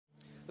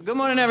Good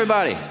morning,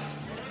 everybody.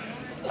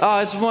 Oh,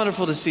 it's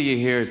wonderful to see you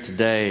here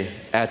today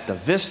at the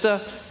Vista.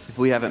 If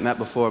we haven't met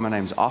before, my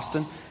name's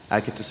Austin. I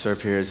get to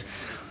serve here as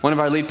one of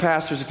our lead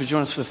pastors. If you're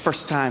joining us for the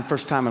first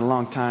time in a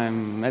long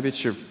time, maybe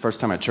it's your first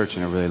time at church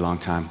in a really long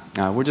time.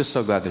 We're just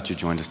so glad that you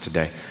joined us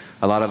today.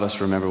 A lot of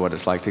us remember what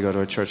it's like to go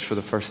to a church for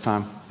the first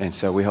time, and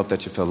so we hope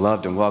that you feel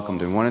loved and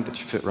welcomed and wanted, that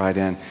you fit right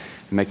in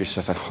and make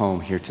yourself at home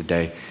here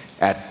today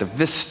at the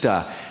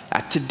Vista.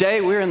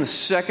 Today, we're in the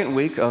second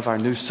week of our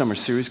new summer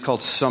series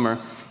called Summer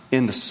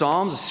in the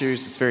Psalms, a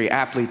series that's very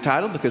aptly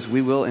titled because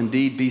we will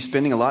indeed be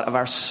spending a lot of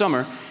our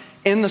summer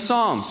in the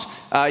Psalms.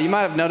 You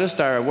might have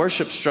noticed our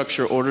worship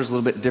structure order is a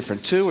little bit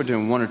different too. We're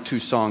doing one or two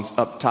songs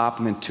up top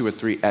and then two or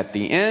three at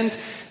the end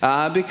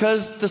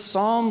because the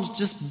Psalms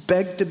just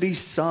beg to be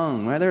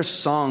sung, right? They're a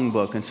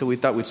songbook, and so we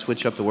thought we'd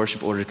switch up the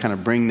worship order to kind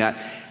of bring that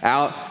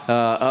out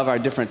of our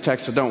different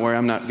texts. So don't worry,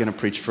 I'm not going to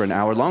preach for an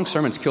hour. Long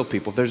sermons kill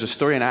people. There's a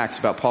story in Acts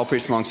about Paul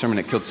preached a long sermon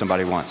that killed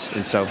somebody once,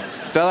 and so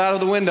fell out of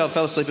the window,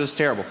 fell asleep. It was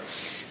terrible.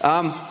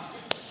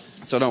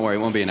 So don't worry, it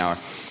won't be an hour.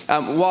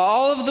 While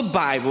all of the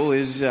Bible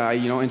is,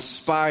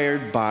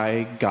 inspired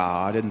by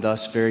God and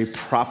thus very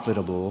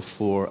profitable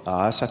for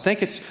us, I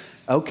think it's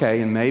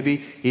okay and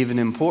maybe even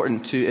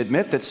important to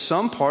admit that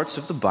some parts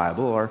of the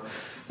Bible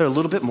they're a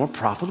little bit more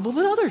profitable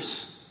than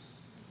others,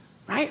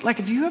 right? Like,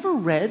 have you ever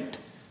read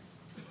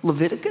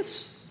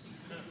Leviticus?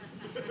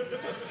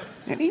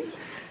 Any?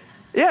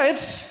 Yeah,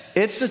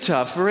 it's a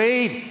tough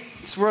read.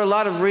 It's where a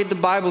lot of read the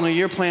Bible and their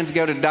year plans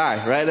go to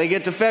die, right? They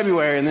get to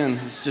February and then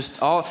it's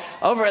just all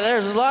over.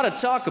 There's a lot of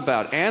talk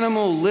about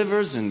animal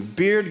livers and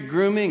beard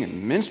grooming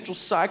and menstrual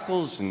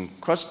cycles and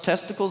crushed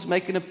testicles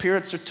making an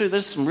appearance or two.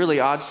 There's some really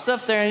odd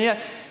stuff there. And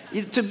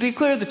yet, to be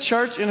clear, the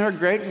church in her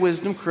great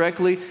wisdom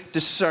correctly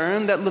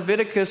discerned that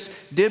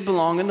Leviticus did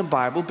belong in the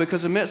Bible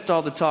because amidst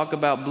all the talk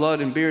about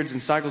blood and beards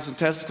and cycles and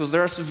testicles,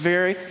 there are some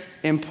very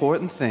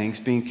important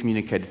things being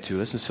communicated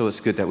to us. And so it's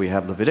good that we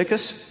have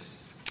Leviticus.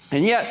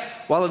 And yet,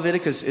 while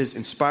Leviticus is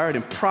inspired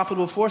and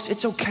profitable for us,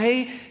 it's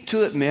okay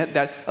to admit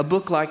that a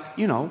book like,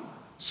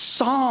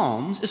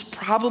 Psalms is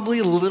probably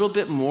a little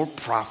bit more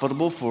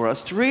profitable for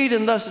us to read.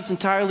 And thus, it's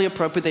entirely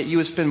appropriate that you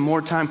would spend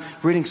more time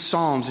reading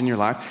Psalms in your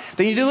life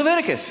than you do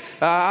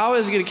Leviticus. I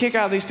always get a kick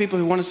out of these people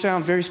who want to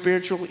sound very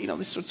spiritual,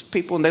 these sorts of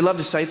people. And they love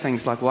to say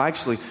things like, well,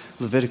 actually,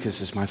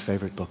 Leviticus is my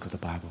favorite book of the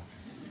Bible.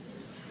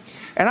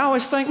 And I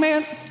always think,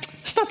 man,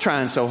 stop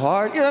trying so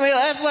hard.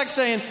 That's like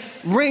saying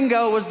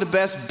Ringo was the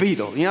best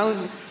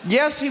Beatle.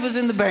 Yes, he was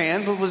in the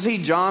band, but was he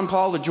John,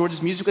 Paul, or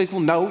George's musical equal?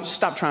 No,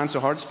 stop trying so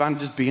hard. It's fine to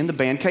just be in the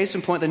band. Case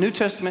in point, the New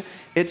Testament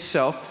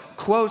itself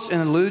quotes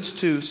and alludes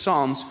to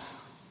Psalms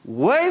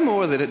way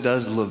more than it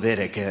does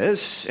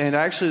Leviticus. And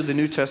actually, the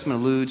New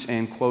Testament alludes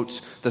and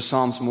quotes the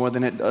Psalms more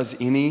than it does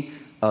any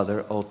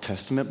other Old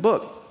Testament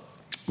book.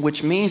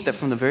 Which means that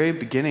from the very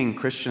beginning,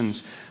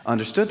 Christians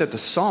understood that the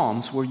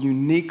Psalms were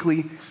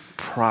uniquely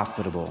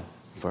profitable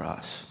for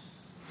us.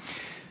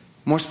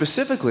 More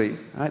specifically,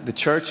 right, the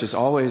church has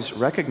always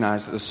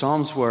recognized that the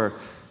Psalms were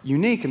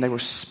unique and they were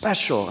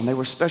special and they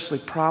were especially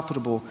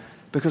profitable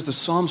because the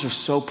Psalms are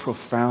so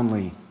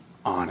profoundly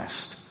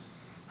honest.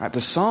 Right?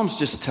 The Psalms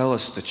just tell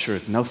us the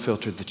truth, no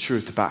filter, the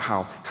truth about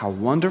how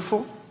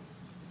wonderful,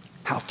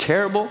 how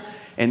terrible,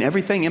 and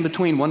everything in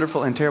between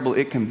wonderful and terrible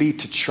it can be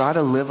to try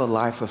to live a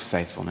life of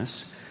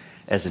faithfulness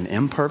as an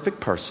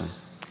imperfect person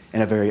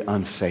in a very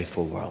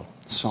unfaithful world.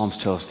 Psalms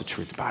tell us the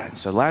truth about it. And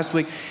so last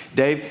week,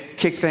 Dave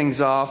kicked things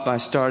off by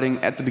starting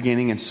at the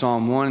beginning in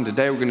Psalm 1. And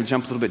today we're going to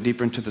jump a little bit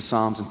deeper into the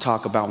Psalms and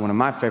talk about one of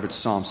my favorite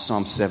Psalms,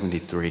 Psalm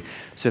 73.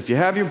 So if you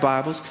have your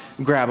Bibles,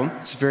 grab them.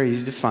 It's very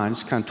easy to find.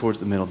 It's kind of towards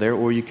the middle there.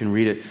 Or you can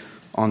read it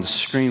on the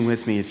screen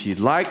with me if you'd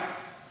like.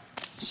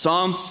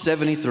 Psalm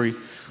 73.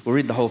 We'll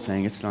read the whole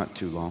thing. It's not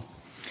too long.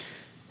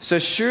 It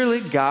says, surely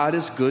God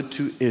is good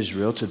to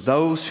Israel, to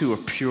those who are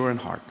pure in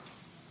heart.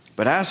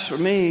 But as for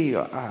me,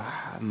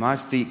 my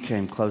feet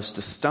came close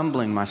to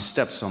stumbling. My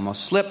steps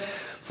almost slipped.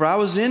 For I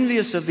was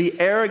envious of the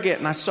arrogant,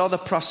 and I saw the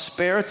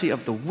prosperity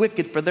of the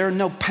wicked. For there are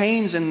no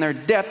pains in their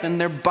death, and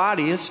their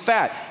body is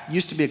fat.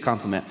 Used to be a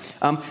compliment.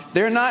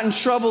 They're not in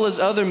trouble as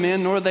other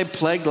men, nor are they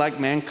plagued like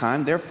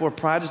mankind. Therefore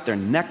pride is their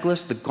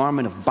necklace. The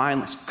garment of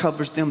violence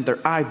covers them. Their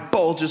eye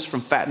bulges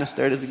from fatness.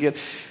 There it is again.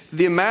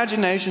 The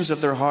imaginations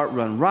of their heart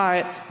run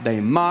riot. They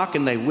mock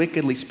and they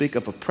wickedly speak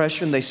of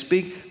oppression. They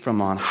speak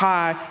from on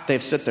high.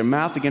 They've set their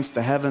mouth against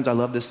the heavens. I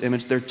love this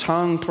image. Their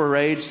tongue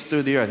parades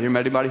through the earth. You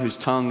remember anybody whose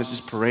tongue is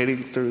just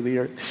parading through the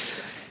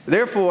earth?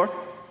 Therefore,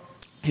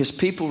 his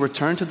people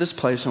return to this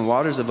place and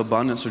waters of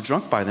abundance are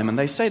drunk by them. And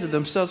they say to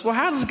themselves, well,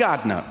 how does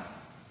God know?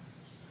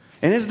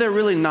 And is there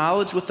really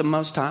knowledge with the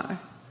Most High?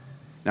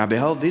 Now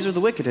behold, these are the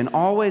wicked, and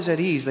always at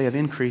ease they have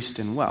increased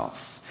in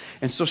wealth.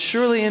 And so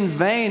surely in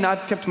vain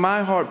I've kept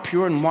my heart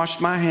pure and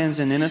washed my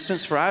hands in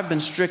innocence, for I've been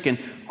stricken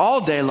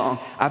all day long.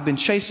 I've been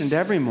chastened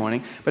every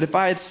morning. But if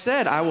I had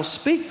said, I will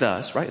speak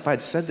thus, right? If I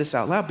had said this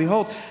out loud,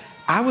 behold,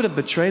 I would have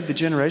betrayed the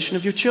generation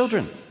of your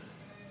children.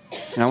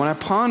 Now when I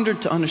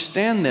pondered to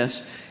understand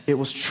this, it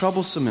was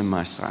troublesome in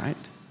my sight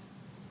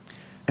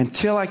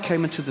until I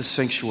came into the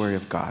sanctuary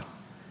of God.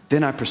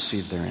 Then I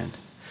perceived their end.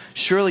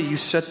 Surely you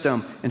set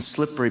them in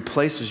slippery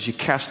places. You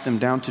cast them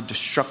down to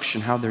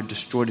destruction. How they're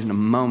destroyed in a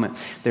moment.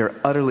 They are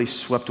utterly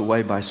swept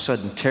away by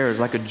sudden terrors.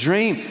 Like a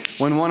dream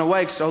when one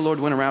awakes, O Lord,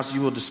 when aroused,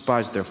 you will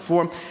despise their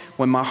form.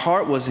 When my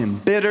heart was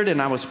embittered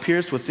and I was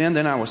pierced within,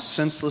 then I was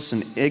senseless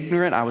and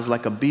ignorant. I was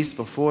like a beast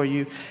before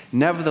you.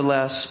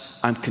 Nevertheless,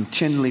 I'm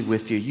continually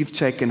with you. You've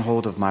taken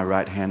hold of my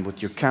right hand.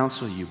 With your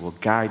counsel, you will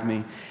guide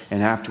me,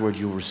 and afterward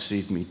you will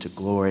receive me to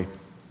glory.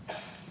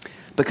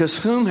 Because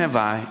whom have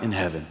I in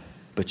heaven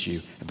but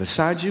you? And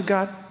besides you,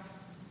 God,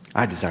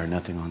 I desire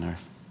nothing on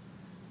earth.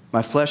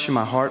 My flesh and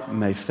my heart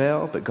may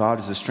fail, but God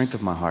is the strength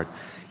of my heart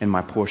and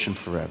my portion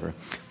forever.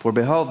 For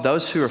behold,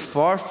 those who are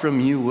far from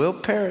you will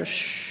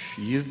perish.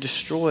 You've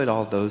destroyed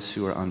all those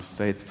who are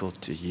unfaithful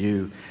to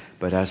you.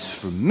 But as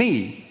for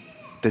me,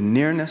 the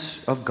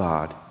nearness of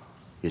God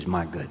is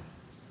my good.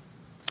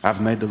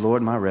 I've made the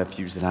Lord my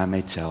refuge, that I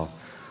may tell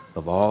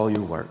of all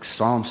your works.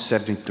 Psalm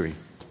 73,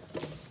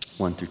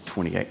 1 through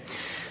 28.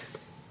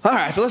 All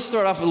right, so let's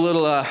start off with a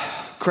little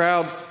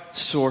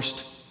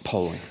crowd-sourced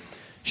polling.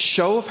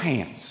 Show of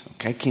hands,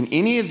 okay? Can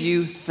any of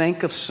you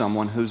think of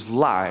someone whose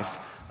life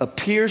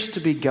appears to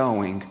be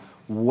going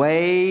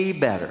way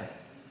better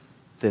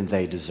than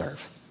they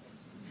deserve?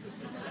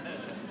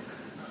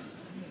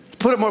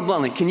 Put it more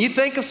bluntly, can you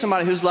think of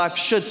somebody whose life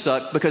should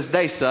suck because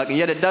they suck, and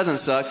yet it doesn't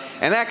suck,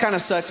 and that kind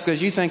of sucks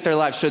because you think their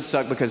life should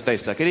suck because they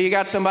suck? You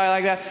got somebody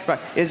like that? Right.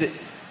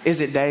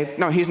 Is it Dave?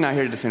 No, he's not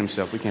here to defend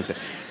himself. We can't say.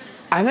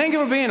 I think if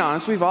we're being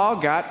honest, we've all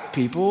got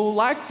people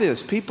like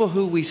this, people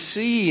who we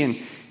see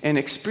and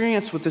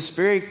experience with this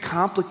very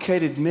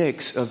complicated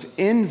mix of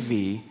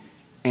envy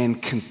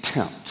and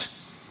contempt.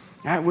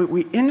 Right?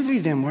 We envy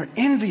them. We're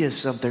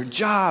envious of their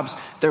jobs,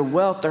 their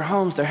wealth, their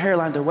homes, their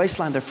hairline, their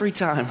waistline, their free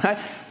time. Right?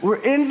 We're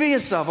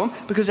envious of them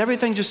because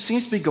everything just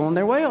seems to be going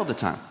their way all the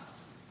time.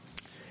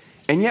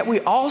 And yet we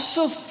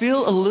also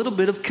feel a little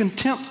bit of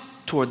contempt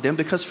toward them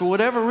because for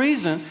whatever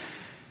reason,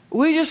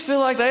 we just feel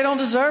like they don't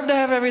deserve to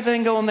have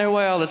everything going their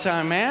way all the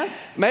time, man.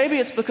 Maybe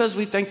it's because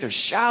we think they're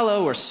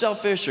shallow or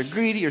selfish or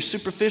greedy or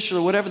superficial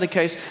or whatever the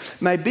case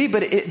may be,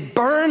 but it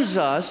burns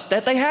us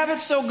that they have it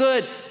so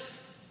good.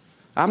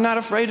 I'm not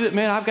afraid to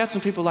admit I've got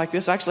some people like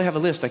this. I actually have a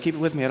list. I keep it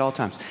with me at all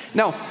times.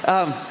 Now,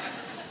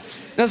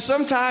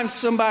 sometimes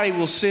somebody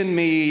will send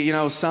me,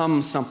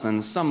 some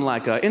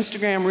like an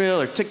Instagram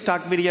reel or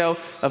TikTok video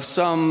of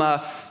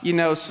some,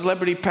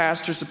 celebrity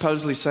pastor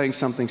supposedly saying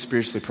something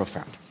spiritually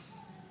profound.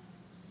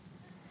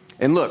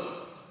 And look,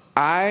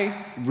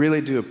 I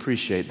really do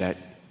appreciate that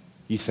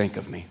you think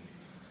of me.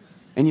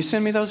 And you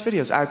send me those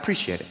videos. I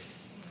appreciate it.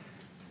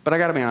 But I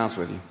got to be honest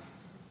with you.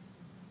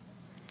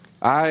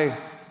 I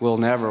will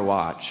never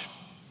watch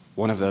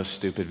one of those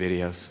stupid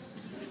videos.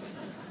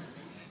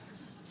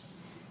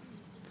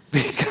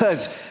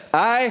 Because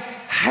I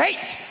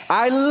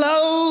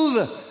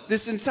loathe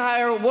this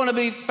entire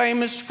wannabe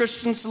famous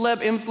Christian celeb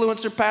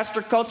influencer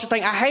pastor culture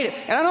thing. I hate it.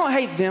 And I don't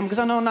hate them because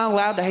I know I'm not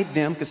allowed to hate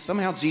them because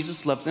somehow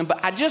Jesus loves them.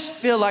 But I just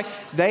feel like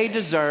they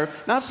deserve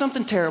not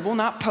something terrible,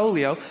 not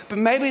polio, but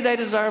maybe they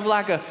deserve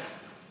like a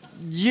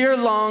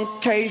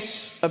year-long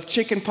case of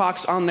chicken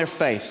pox on their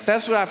face.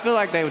 That's what I feel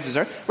like they would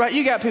deserve. Right?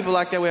 You got people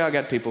like that. We all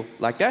got people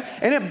like that.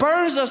 And it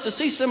burns us to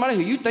see somebody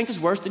who you think is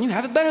worse than you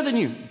have it better than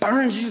you.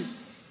 Burns you.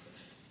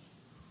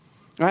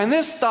 Right, and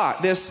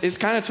this is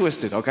kind of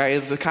twisted, okay?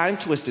 It's kind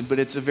of twisted, but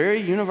it's a very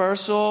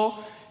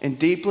universal and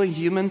deeply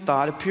human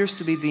thought. It appears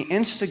to be the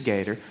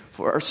instigator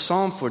for our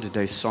psalm for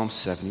today, Psalm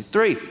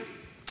 73. The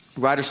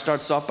writer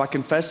starts off by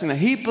confessing that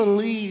he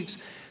believes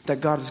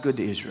that God is good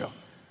to Israel.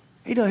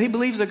 He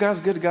believes that God's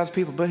good to God's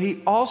people, but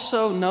he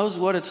also knows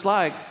what it's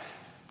like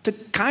to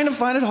kind of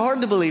find it hard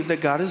to believe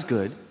that God is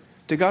good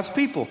to God's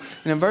people.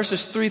 And in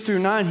verses 3 through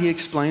 9, he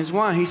explains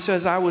why. He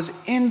says, I was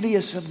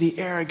envious of the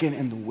arrogant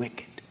and the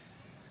wicked,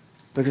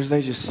 because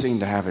they just seem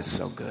to have it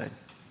so good.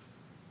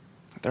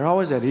 They're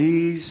always at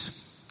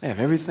ease. They have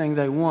everything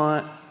they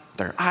want.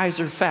 Their eyes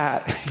are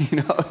fat,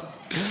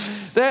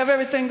 They have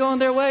everything going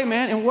their way,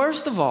 man. And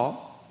worst of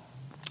all,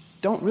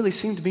 don't really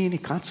seem to be any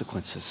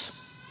consequences.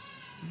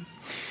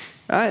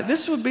 All right,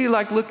 this would be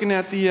like looking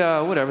at the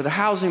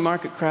housing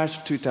market crash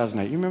of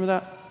 2008. You remember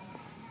that?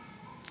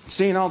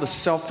 Seeing all the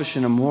selfish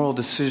and immoral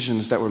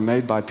decisions that were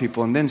made by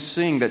people, and then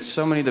seeing that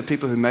so many of the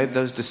people who made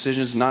those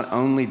decisions not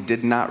only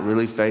did not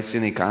really face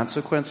any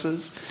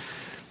consequences,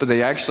 but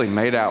they actually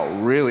made out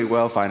really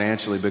well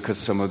financially because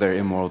of some of their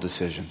immoral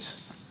decisions.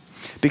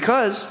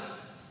 Because,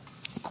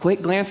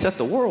 quick glance at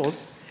the world,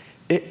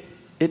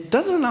 it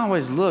doesn't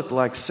always look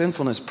like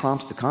sinfulness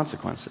prompts the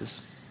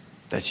consequences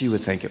that you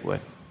would think it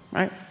would,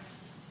 right?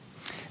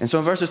 And so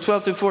in verses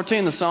 12 through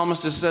 14, the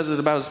psalmist just says it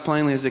about as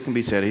plainly as it can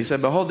be said. He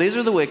said, behold, these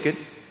are the wicked,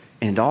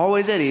 and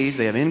always at ease,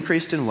 they have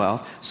increased in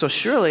wealth. So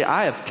surely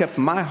I have kept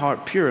my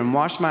heart pure and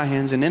washed my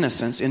hands in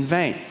innocence in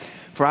vain.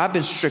 For I've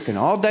been stricken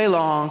all day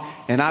long,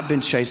 and I've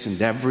been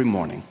chastened every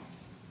morning.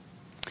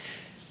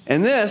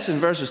 And this, in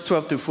verses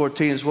 12 through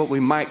 14, is what we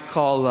might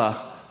call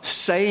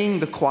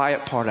saying the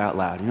quiet part out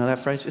loud. You know that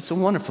phrase? It's a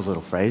wonderful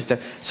little phrase that,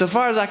 so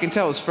far as I can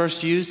tell, was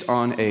first used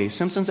on a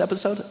Simpsons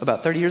episode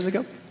about 30 years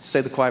ago.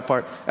 Say the quiet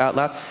part out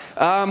loud.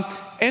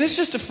 And it's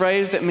just a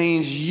phrase that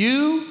means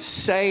you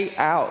say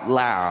out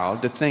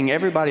loud the thing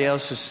everybody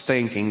else is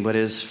thinking, but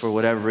is, for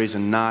whatever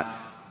reason, not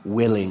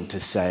willing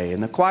to say.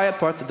 And the quiet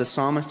part that the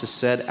psalmist has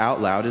said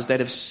out loud is that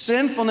if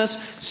sinfulness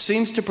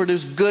seems to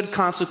produce good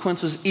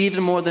consequences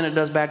even more than it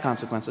does bad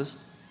consequences,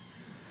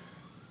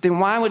 then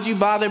why would you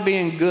bother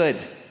being good?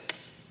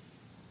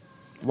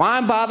 Why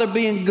bother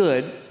being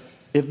good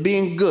if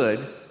being good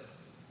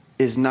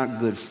is not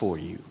good for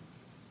you?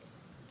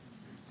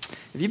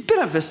 If you've been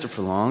at Vista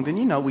for long, then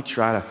you know we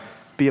try to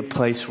be a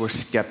place where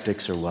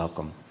skeptics are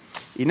welcome.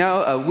 You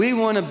know, we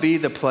want to be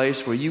the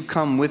place where you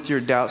come with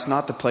your doubts,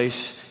 not the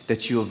place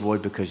that you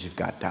avoid because you've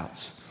got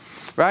doubts.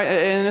 Right?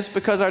 And it's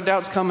because our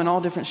doubts come in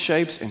all different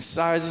shapes and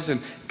sizes,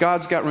 and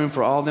God's got room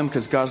for all of them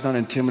because God's not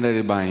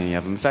intimidated by any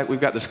of them. In fact, we've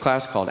got this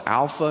class called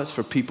Alpha. It's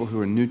for people who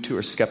are new to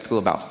or skeptical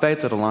about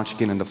faith. It'll launch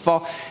again in the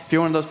fall. If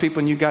you're one of those people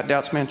and you got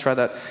doubts, man, try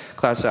that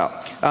class out.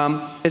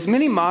 As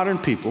many modern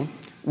people,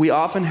 we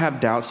often have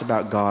doubts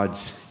about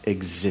God's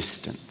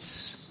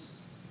existence.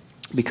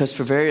 Because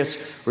for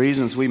various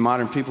reasons, we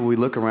modern people, we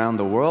look around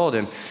the world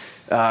and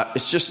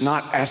it's just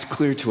not as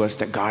clear to us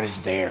that God is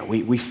there.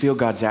 We feel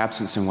God's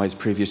absence in ways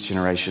previous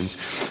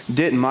generations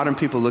didn't. Modern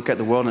people look at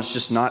the world and it's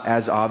just not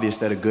as obvious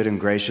that a good and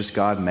gracious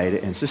God made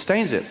it and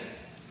sustains it.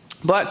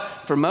 But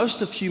for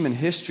most of human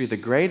history, the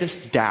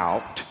greatest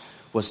doubt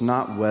was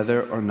not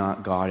whether or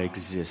not God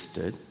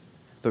existed,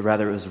 but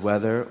rather it was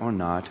whether or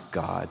not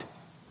God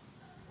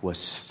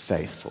was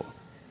faithful.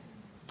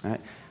 Right?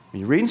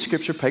 When you read in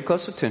Scripture, pay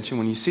close attention.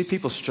 When you see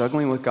people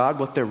struggling with God,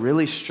 what they're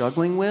really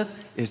struggling with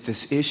is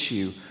this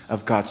issue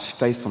of God's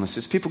faithfulness.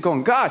 It's people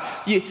going, God,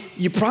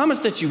 you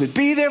promised that you would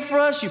be there for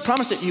us. You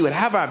promised that you would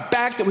have our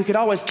back, that we could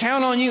always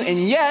count on you.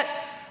 And yet,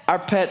 our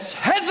pets'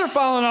 heads are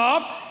falling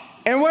off.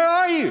 And where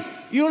are you?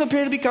 You don't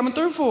appear to be coming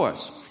through for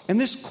us. And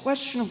this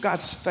question of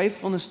God's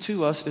faithfulness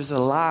to us is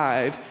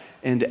alive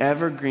and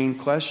evergreen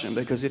question,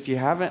 because if you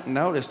haven't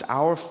noticed,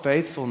 our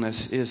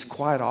faithfulness is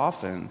quite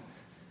often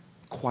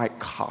quite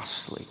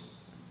costly.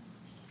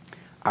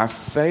 Our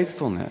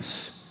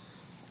faithfulness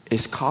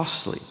is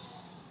costly.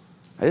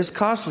 It is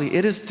costly.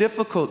 It is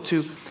difficult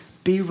to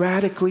be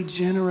radically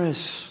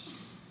generous,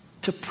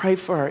 to pray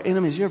for our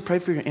enemies. You ever pray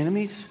for your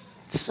enemies?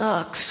 It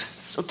sucks.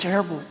 It's so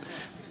terrible.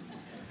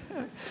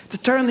 To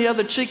turn the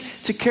other cheek,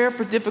 to care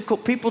for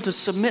difficult people, to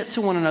submit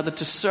to one another,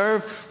 to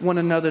serve one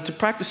another, to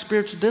practice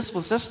spiritual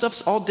disciplines. That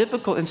stuff's all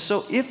difficult. And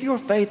so if your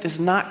faith is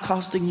not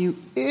costing you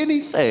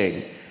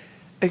anything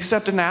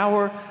except an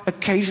hour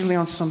occasionally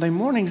on Sunday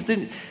mornings,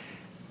 then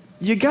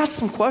you got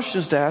some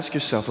questions to ask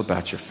yourself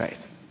about your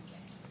faith.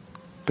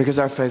 Because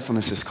our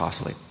faithfulness is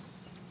costly.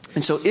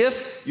 And so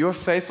if your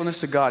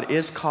faithfulness to God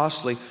is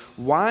costly,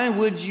 why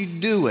would you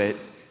do it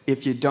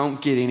if you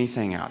don't get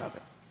anything out of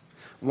it?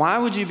 Why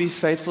would you be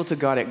faithful to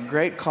God at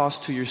great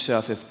cost to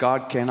yourself if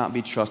God cannot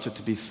be trusted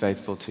to be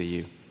faithful to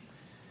you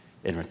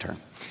in return?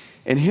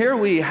 And here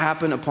we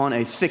happen upon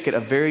a thicket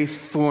of very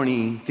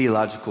thorny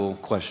theological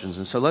questions.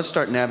 And so let's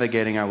start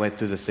navigating our way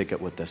through the thicket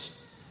with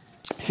this.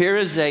 Here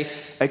is a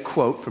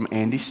quote from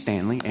Andy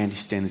Stanley. Andy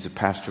Stanley is a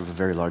pastor of a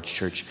very large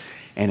church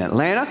in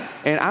Atlanta.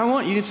 And I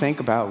want you to think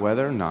about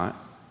whether or not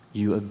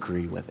you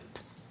agree with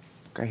it.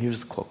 Okay, here's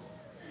the quote.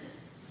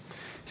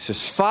 It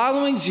says,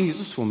 following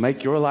Jesus will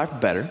make your life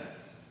better,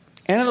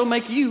 and it'll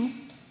make you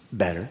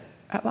better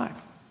at life.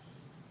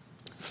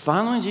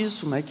 Following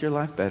Jesus will make your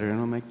life better, and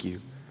it'll make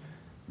you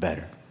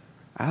better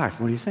at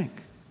life. What do you think?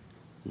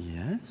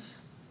 Yes?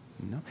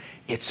 No?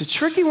 It's a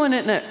tricky one,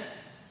 isn't it?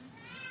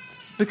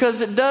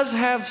 Because it does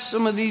have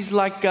some of these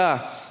like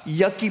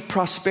yucky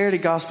prosperity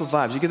gospel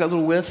vibes. You get that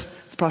little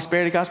whiff of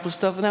prosperity gospel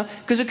stuff now?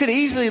 Because it could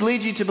easily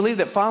lead you to believe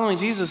that following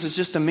Jesus is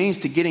just a means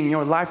to getting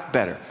your life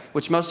better,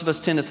 which most of us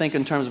tend to think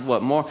in terms of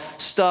what? More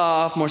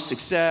stuff, more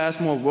success,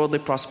 more worldly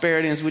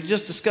prosperity. And as we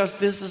just discussed,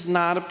 this is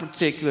not a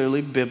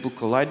particularly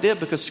biblical idea,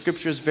 because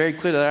Scripture is very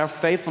clear that our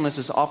faithfulness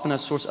is often a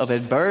source of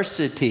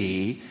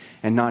adversity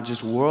and not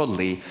just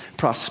worldly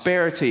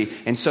prosperity.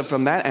 And so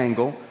from that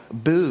angle,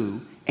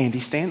 boo Andy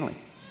Stanley.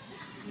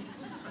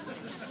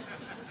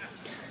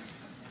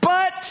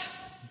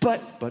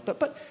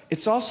 But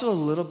it's also a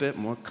little bit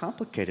more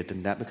complicated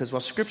than that, because while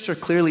Scripture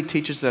clearly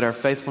teaches that our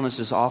faithfulness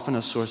is often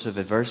a source of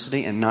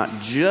adversity and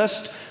not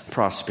just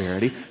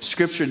prosperity,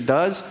 Scripture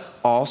does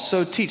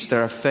also teach that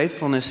our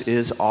faithfulness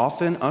is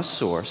often a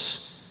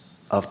source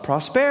of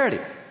prosperity.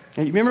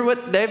 And you remember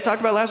what Dave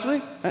talked about last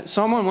week?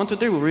 Psalm 1:1-3,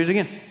 we'll read it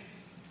again.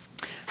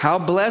 How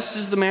blessed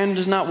is the man who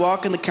does not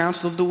walk in the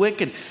counsel of the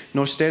wicked,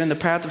 nor stand in the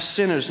path of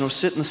sinners, nor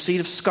sit in the seat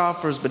of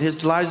scoffers, but his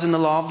delight is in the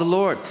law of the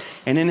Lord.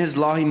 And in his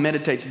law he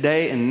meditates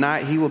day and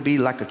night. He will be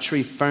like a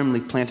tree firmly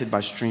planted by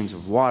streams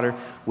of water,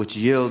 which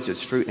yields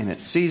its fruit in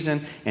its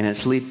season, and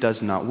its leaf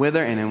does not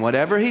wither. And in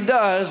whatever he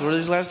does, what are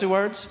these last two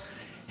words?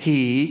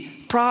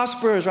 He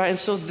prospers, right? And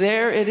so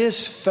there it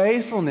is.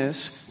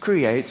 Faithfulness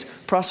creates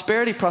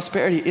prosperity.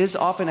 Prosperity is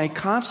often a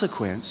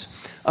consequence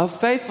of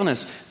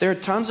faithfulness. There are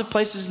tons of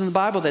places in the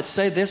Bible that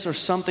say this or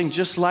something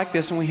just like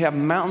this, and we have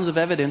mountains of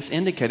evidence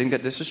indicating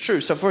that this is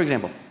true. So, for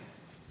example,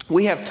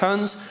 we have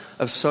tons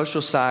of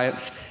social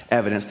science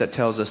evidence that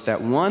tells us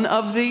that one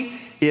of the,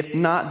 if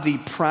not the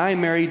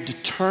primary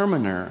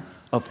determiner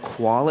of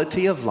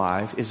quality of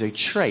life is a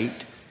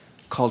trait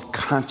called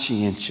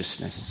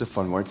conscientiousness. It's a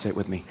fun word. Say it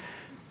with me.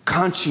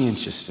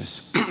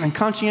 Conscientiousness. And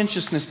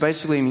conscientiousness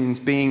basically means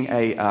being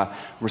a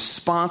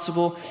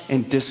responsible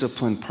and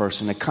disciplined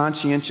person. A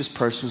conscientious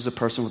person is a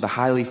person with a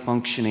highly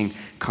functioning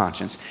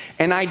conscience.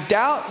 And I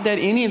doubt that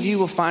any of you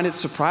will find it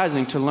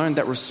surprising to learn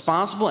that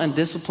responsible and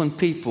disciplined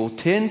people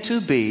tend to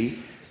be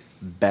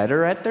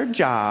better at their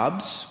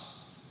jobs,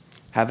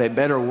 have a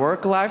better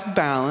work-life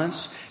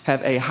balance,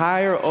 have a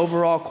higher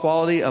overall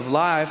quality of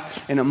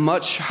life, and a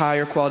much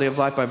higher quality of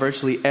life by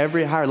virtually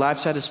every higher life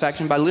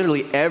satisfaction, by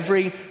literally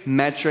every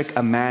metric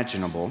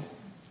imaginable,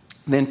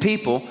 than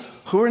people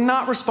who are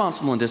not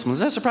responsible and disciplined. Is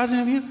that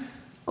surprising to you?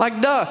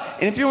 Like, duh.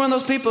 And if you're one of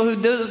those people who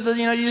do,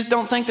 you just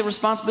don't think that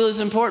responsibility is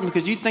important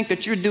because you think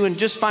that you're doing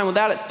just fine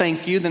without it,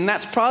 thank you, then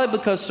that's probably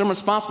because some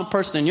responsible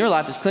person in your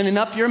life is cleaning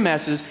up your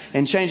messes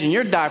and changing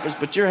your diapers,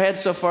 but your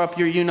head's so far up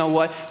your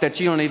you-know-what that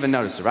you don't even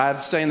notice it, right?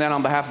 I'm saying that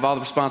on behalf of all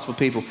the responsible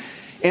people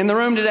in the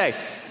room today.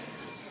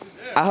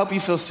 I hope you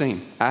feel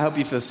seen. I hope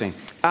you feel seen.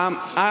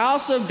 I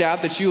also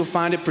doubt that you will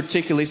find it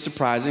particularly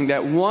surprising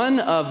that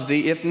one of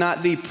the, if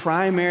not the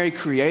primary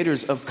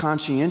creators of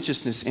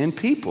conscientiousness in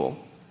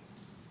people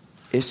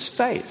is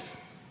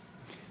faith.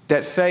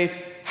 That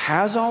faith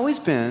has always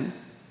been,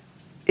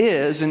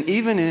 is, and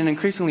even in an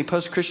increasingly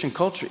post-Christian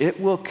culture, it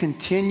will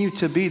continue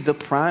to be the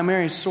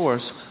primary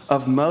source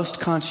of most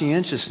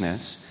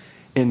conscientiousness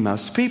in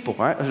most people,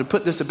 right? To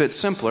put this a bit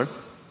simpler,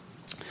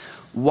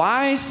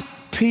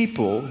 wise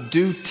people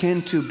do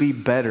tend to be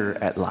better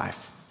at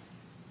life.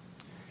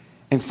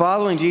 And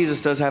following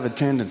Jesus does have a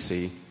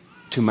tendency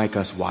to make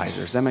us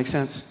wiser. Does that make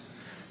sense?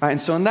 All right,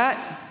 and so in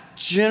that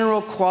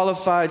general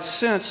qualified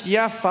sense,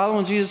 yeah,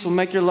 following Jesus will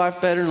make your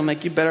life better and it'll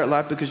make you better at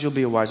life because you'll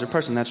be a wiser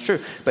person. That's true.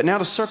 But now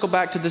to circle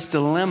back to this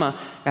dilemma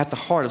at the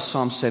heart of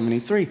Psalm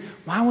 73,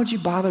 why would you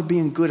bother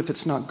being good if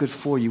it's not good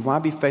for you? Why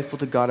be faithful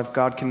to God if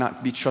God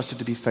cannot be trusted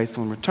to be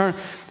faithful in return?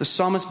 The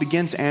psalmist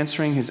begins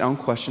answering his own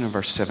question in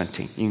verse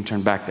 17. You can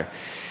turn back there.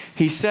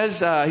 He says,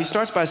 he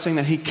starts by saying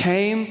that he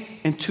came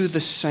into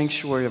the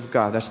sanctuary of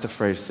God. That's the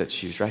phrase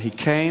that's used, right? He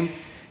came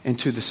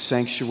into the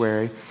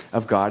sanctuary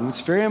of God. And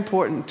it's very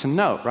important to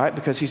note, right?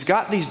 Because he's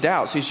got these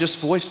doubts. He's just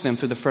voiced them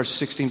through the first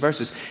 16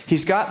 verses.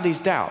 He's got these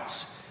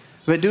doubts.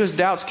 But do his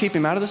doubts keep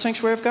him out of the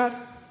sanctuary of God?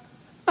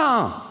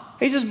 No.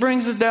 He just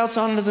brings his doubts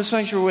on into the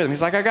sanctuary with him.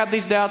 He's like, I got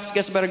these doubts.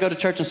 Guess I better go to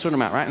church and sort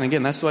them out, right? And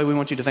again, that's the way we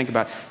want you to think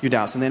about your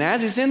doubts. And then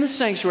as he's in the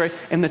sanctuary,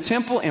 in the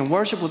temple, and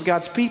worship with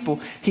God's people,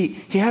 he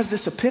has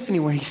this epiphany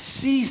where he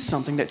sees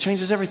something that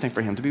changes everything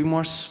for him. To be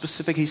more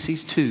specific, he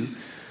sees two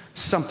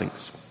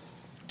somethings.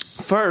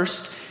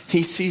 First,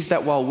 he sees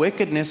that while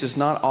wickedness is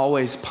not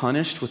always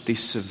punished with the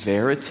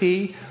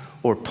severity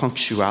or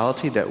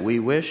punctuality that we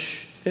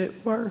wish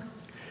it were,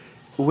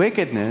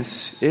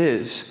 wickedness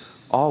is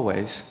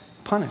always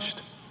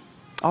punished.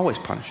 Always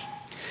punished.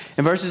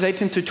 In verses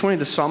 18 through 20,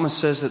 the psalmist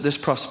says that this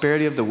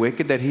prosperity of the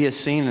wicked that he has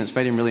seen and it's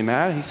made him really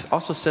mad, he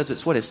also says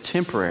it's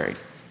temporary.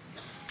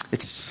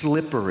 It's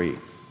slippery.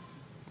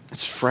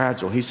 It's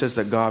fragile. He says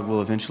that God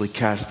will eventually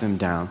cast them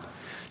down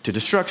to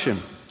destruction.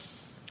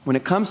 When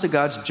it comes to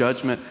God's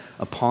judgment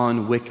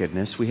upon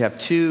wickedness, we have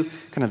two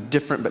kind of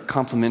different but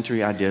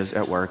complementary ideas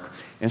at work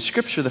in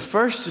Scripture. The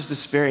first is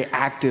this very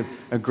active,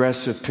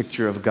 aggressive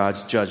picture of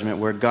God's judgment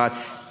where God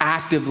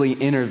actively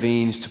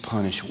intervenes to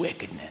punish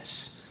wickedness.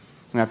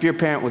 Now, if you're a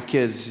parent with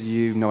kids,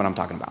 you know what I'm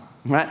talking about,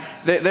 right?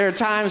 There are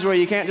times where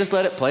you can't just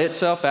let it play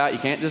itself out. You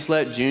can't just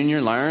let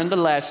Junior learn the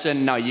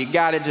lesson. No, you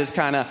got to just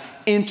kind of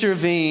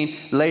intervene,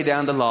 lay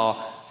down the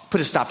law, put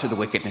a stop to the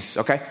wickedness,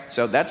 okay?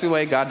 So that's the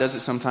way God does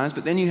it sometimes.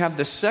 But then you have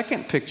the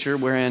second picture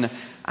wherein,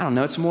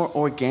 it's a more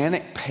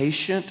organic,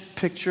 patient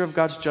picture of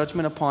God's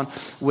judgment upon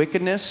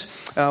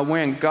wickedness,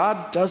 wherein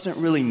God doesn't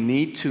really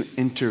need to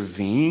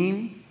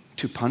intervene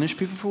to punish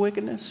people for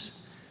wickedness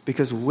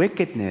because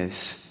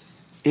wickedness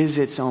is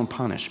its own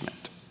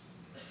punishment.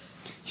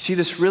 You see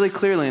this really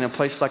clearly in a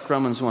place like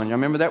Romans 1. You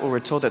remember that where we're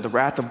told that the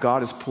wrath of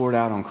God is poured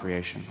out on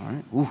creation, all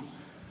right? Ooh,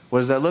 what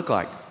does that look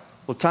like?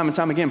 Well, time and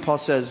time again, Paul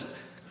says,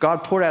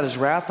 God poured out his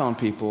wrath on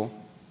people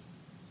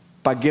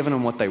by giving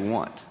them what they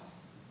want.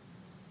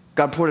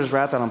 God poured his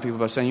wrath out on people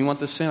by saying, you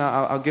want this sin?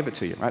 I'll give it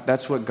to you, right?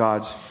 That's what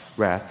God's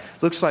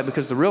wrath looks like,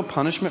 because the real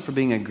punishment for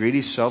being a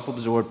greedy,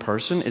 self-absorbed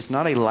person is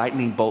not a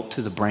lightning bolt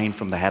to the brain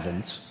from the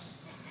heavens.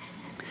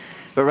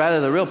 But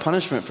rather, the real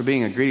punishment for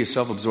being a greedy,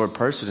 self-absorbed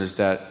person is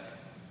that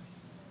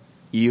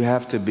you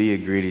have to be a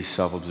greedy,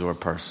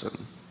 self-absorbed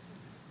person.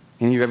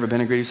 Any of you ever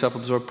been a greedy,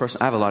 self-absorbed person?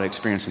 I have a lot of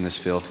experience in this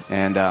field,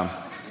 and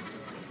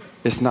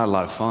it's not a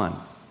lot of fun.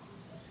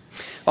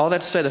 All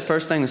that to say, the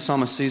first thing the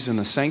psalmist sees in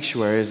the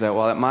sanctuary is that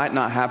while it might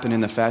not happen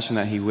in the fashion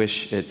that he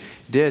wished it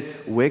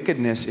did,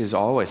 wickedness is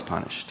always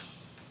punished.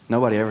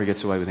 Nobody ever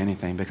gets away with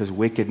anything because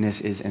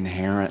wickedness is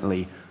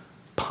inherently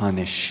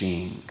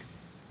punishing.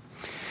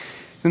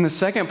 Then the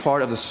second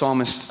part of the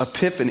psalmist's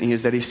epiphany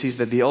is that he sees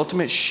that the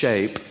ultimate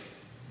shape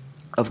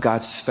of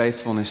God's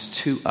faithfulness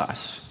to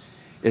us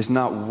is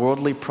not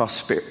worldly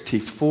prosperity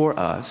for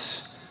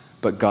us,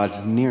 but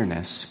God's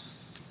nearness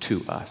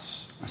to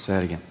us. I'll say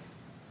that again.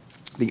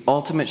 The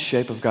ultimate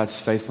shape of God's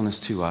faithfulness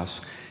to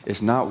us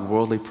is not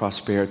worldly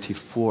prosperity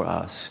for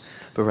us,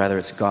 but rather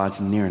it's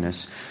God's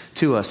nearness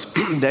to us.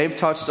 Dave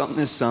touched on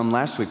this some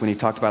last week when he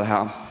talked about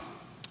how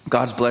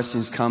God's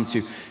blessings come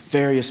to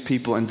various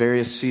people in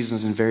various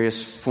seasons and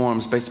various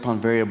forms based upon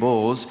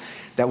variables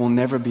that we'll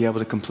never be able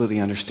to completely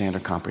understand or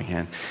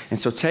comprehend. And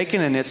so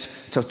taken in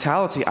its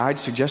totality, I'd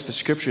suggest the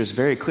scripture is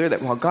very clear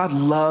that while God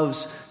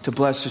loves to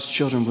bless his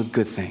children with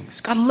good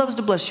things, God loves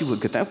to bless you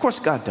with good things. Of course,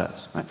 God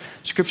does. Right?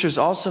 Scripture is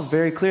also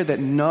very clear that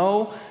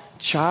no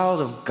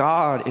child of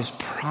God is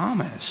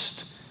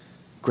promised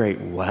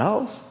great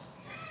wealth,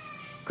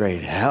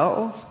 great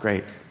health,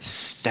 great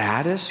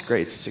status,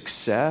 great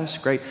success,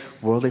 great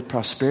worldly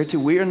prosperity.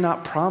 We are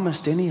not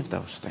promised any of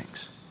those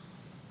things.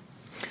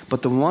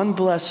 But the one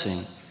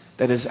blessing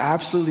that is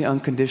absolutely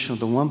unconditional,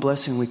 the one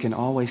blessing we can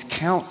always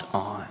count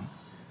on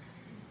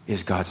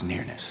is God's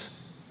nearness.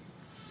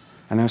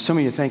 I know some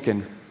of you are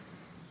thinking,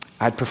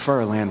 I'd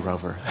prefer a Land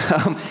Rover.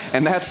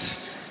 And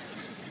that's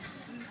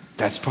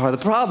part of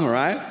the problem,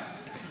 right?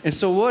 And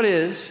so what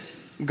is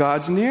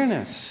God's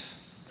nearness?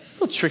 It's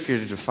a little trickier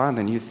to define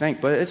than you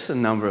think, but it's a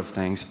number of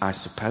things, I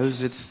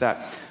suppose. It's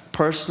that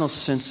personal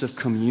sense of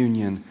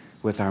communion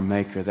with our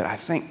Maker that I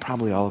think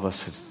probably all of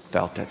us have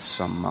felt at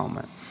some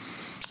moment.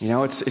 You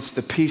know, it's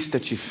the peace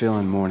that you feel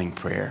in morning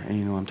prayer. And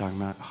you know what I'm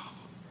talking about? Oh.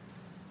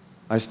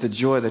 It's the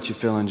joy that you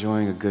feel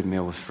enjoying a good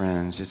meal with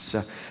friends. It's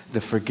the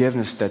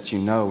forgiveness that you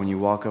know when you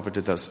walk over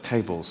to those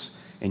tables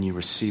and you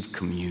receive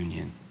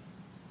communion.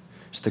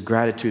 It's the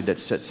gratitude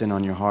that sets in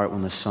on your heart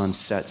when the sun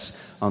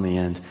sets on the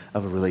end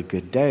of a really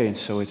good day. And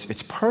so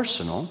it's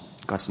personal,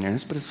 God's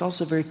nearness, but it's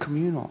also very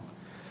communal.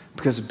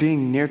 Because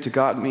being near to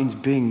God means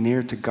being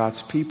near to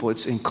God's people.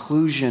 It's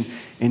inclusion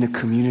in a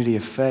community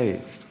of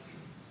faith.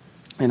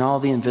 And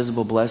all the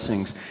invisible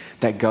blessings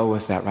that go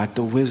with that, right?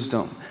 The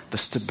wisdom, the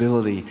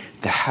stability,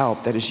 the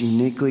help that is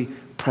uniquely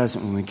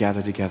present when we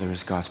gather together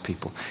as God's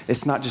people.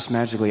 It's not just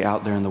magically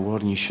out there in the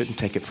world, and you shouldn't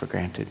take it for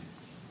granted.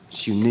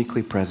 It's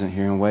uniquely present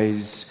here in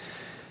ways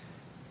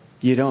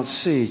you don't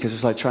see, because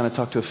it's like trying to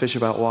talk to a fish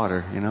about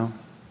water, you know?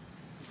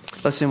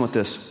 Let's end with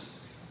this.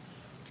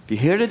 If you're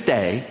here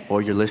today,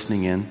 or you're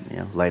listening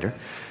in later,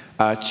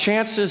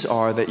 chances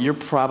are that you're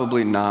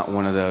probably not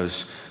one of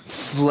those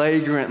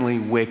flagrantly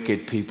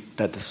wicked people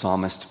that the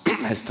psalmist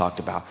has talked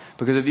about.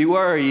 Because if you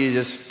were, you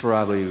just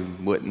probably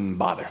wouldn't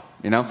bother,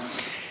 you know?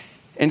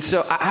 And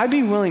so I'd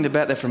be willing to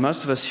bet that for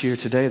most of us here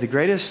today, the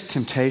greatest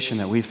temptation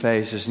that we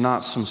face is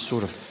not some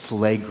sort of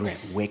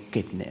flagrant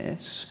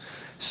wickedness,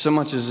 so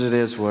much as it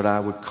is what I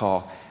would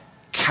call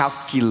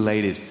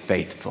calculated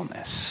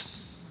faithfulness.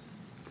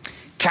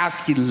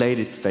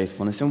 Calculated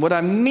faithfulness. And what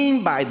I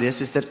mean by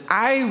this is that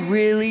I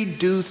really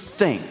do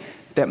think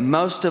that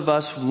most of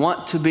us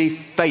want to be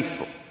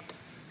faithful.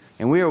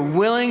 And we are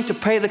willing to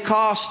pay the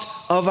cost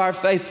of our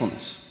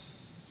faithfulness.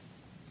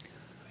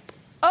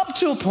 Up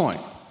to a point.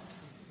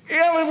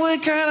 Yeah, we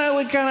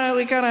kind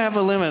of have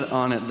a limit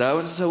on it, though.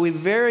 And so we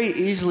very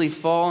easily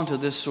fall into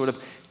this sort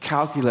of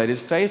calculated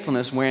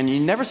faithfulness wherein you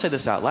never say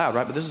this out loud,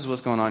 right? But this is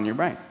what's going on in your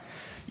brain.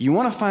 You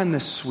want to find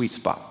this sweet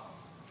spot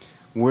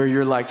where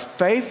you're like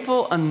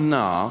faithful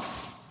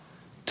enough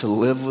to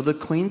live with a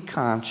clean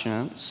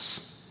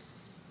conscience,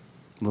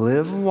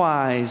 live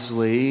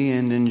wisely,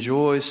 and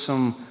enjoy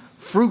some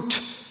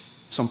fruit,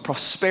 some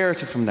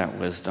prosperity from that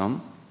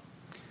wisdom.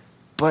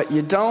 But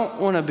you don't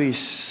want to be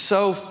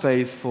so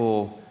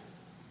faithful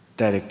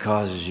that it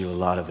causes you a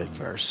lot of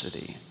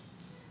adversity.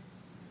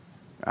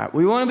 Right?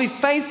 We want to be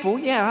faithful,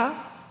 yeah,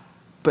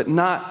 but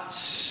not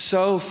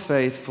so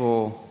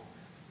faithful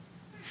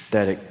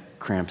that it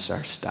cramps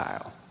our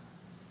style.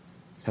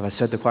 Have I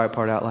said the quiet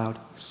part out loud?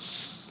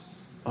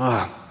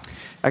 I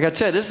got to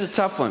tell you, this is a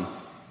tough one.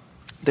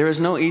 There is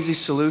no easy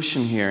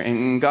solution here.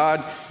 And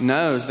God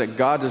knows that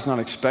God does not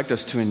expect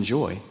us to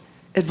enjoy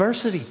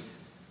adversity.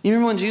 You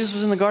remember when Jesus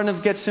was in the Garden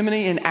of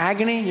Gethsemane in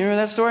agony? You remember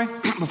that story?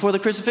 Before the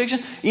crucifixion?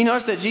 You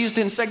notice that Jesus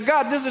didn't say,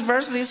 God, this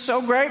adversity is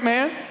so great,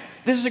 man.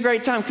 This is a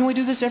great time. Can we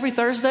do this every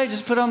Thursday?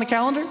 Just put it on the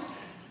calendar?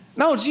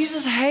 No,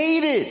 Jesus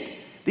hated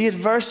the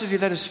adversity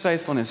that his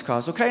faithfulness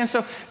caused, okay? And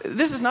so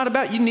this is not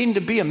about you needing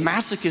to be a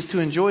masochist to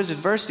enjoy his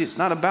adversity. It's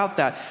not about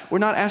that. We're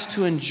not asked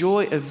to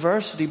enjoy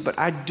adversity, but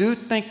I do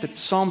think that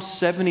Psalm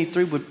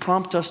 73 would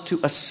prompt us to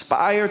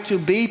aspire to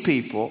be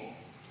people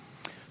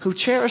who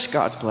cherish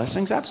God's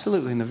blessings,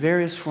 absolutely, in the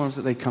various forms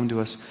that they come to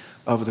us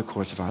over the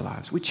course of our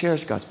lives. We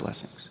cherish God's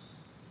blessings.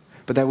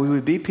 But that we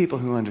would be people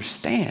who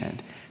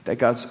understand that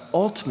God's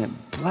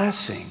ultimate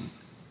blessing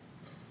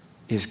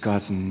is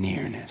God's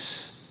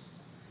nearness.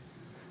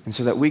 And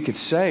so that we could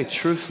say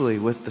truthfully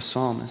with the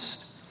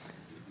psalmist,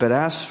 but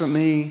as for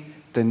me,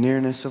 the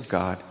nearness of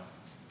God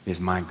is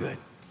my good.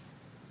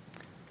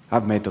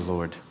 I've made the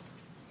Lord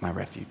my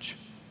refuge.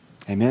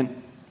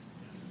 Amen.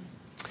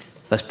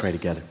 Let's pray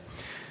together.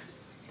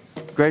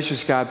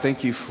 Gracious God,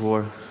 thank you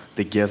for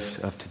the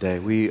gift of today.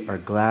 We are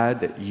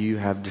glad that you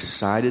have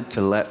decided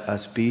to let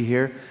us be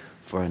here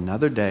for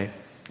another day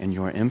in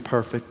your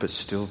imperfect but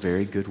still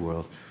very good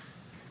world.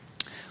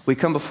 We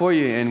come before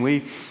you and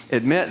we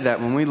admit that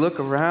when we look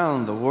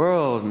around the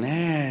world,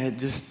 man, it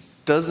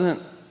just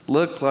doesn't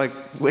look like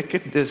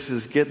wickedness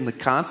is getting the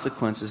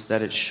consequences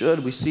that it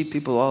should. We see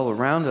people all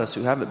around us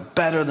who have it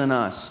better than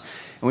us,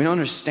 and we don't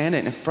understand it,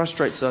 and it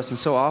frustrates us. And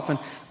so often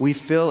we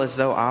feel as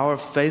though our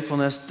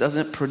faithfulness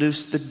doesn't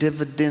produce the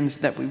dividends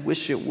that we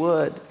wish it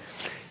would.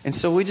 And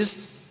so we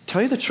just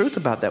tell you the truth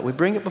about that. We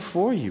bring it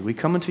before you. We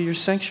come into your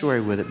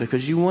sanctuary with it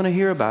because you want to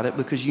hear about it,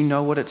 because you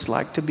know what it's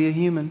like to be a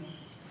human.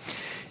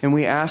 And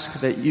we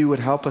ask that you would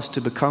help us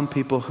to become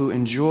people who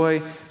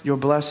enjoy your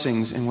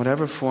blessings in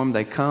whatever form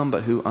they come,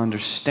 but who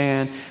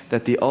understand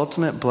that the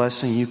ultimate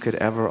blessing you could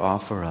ever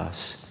offer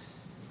us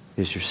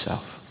is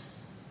yourself.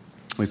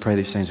 We pray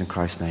these things in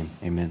Christ's name.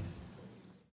 Amen.